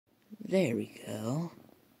There we go.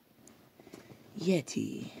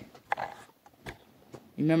 Yeti.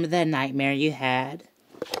 Remember that nightmare you had?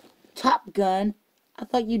 Top Gun, I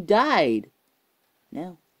thought you died.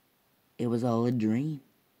 No, it was all a dream.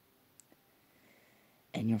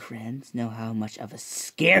 And your friends know how much of a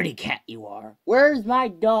scaredy cat you are. Where's my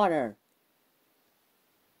daughter?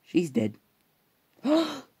 She's dead.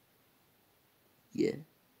 Yeah.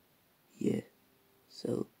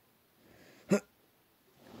 So...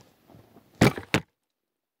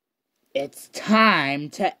 It's time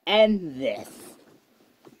to end this.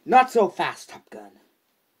 Not so fast, Top Gun.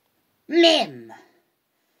 Mihm!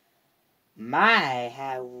 My,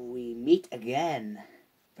 how we meet again.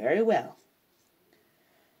 Very well.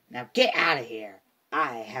 Now get out of here.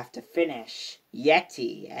 I have to finish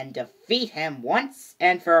Yeti and defeat him once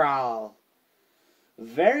and for all.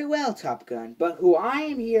 Very well, Top Gun, but who I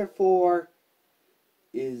am here for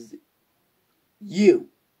is you.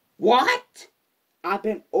 What? I've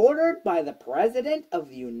been ordered by the President of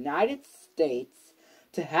the United States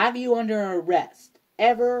to have you under arrest.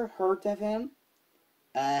 Ever heard of him?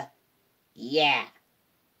 Yeah.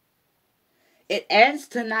 It ends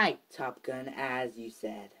tonight, Top Gun, as you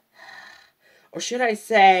said. Or should I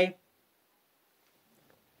say,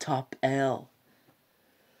 Top L.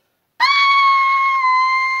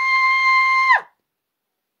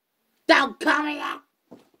 Don't call me that!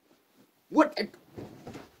 What?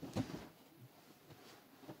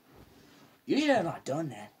 You should have not done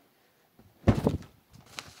that.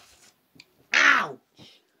 Ouch!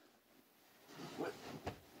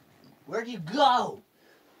 Where'd you go?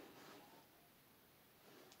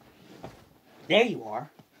 There you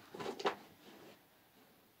are.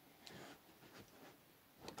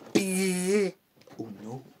 Oh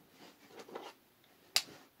no.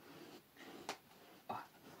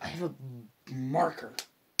 I have a marker.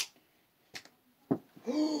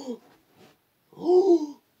 Oh,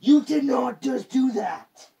 you did not just do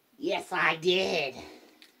that. Yes, I did.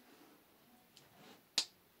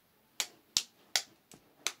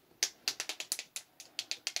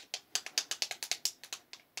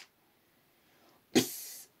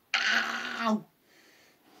 Psst. Ow.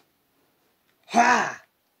 Ha.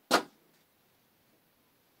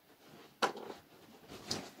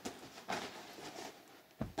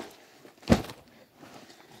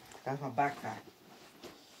 That's my backpack.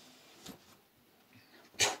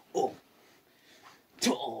 Oh.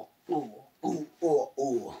 Oh.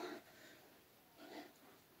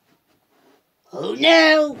 Oh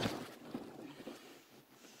no!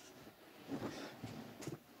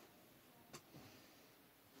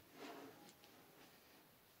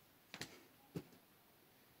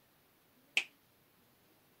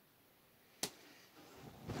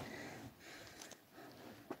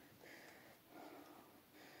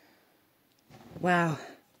 Wow.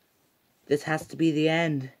 This has to be the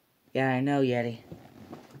end. Yeah, I know, Yeti.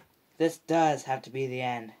 This does have to be the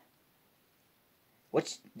end.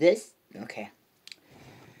 What's this? Okay.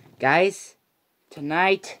 Guys,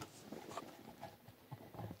 tonight,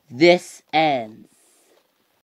 this ends.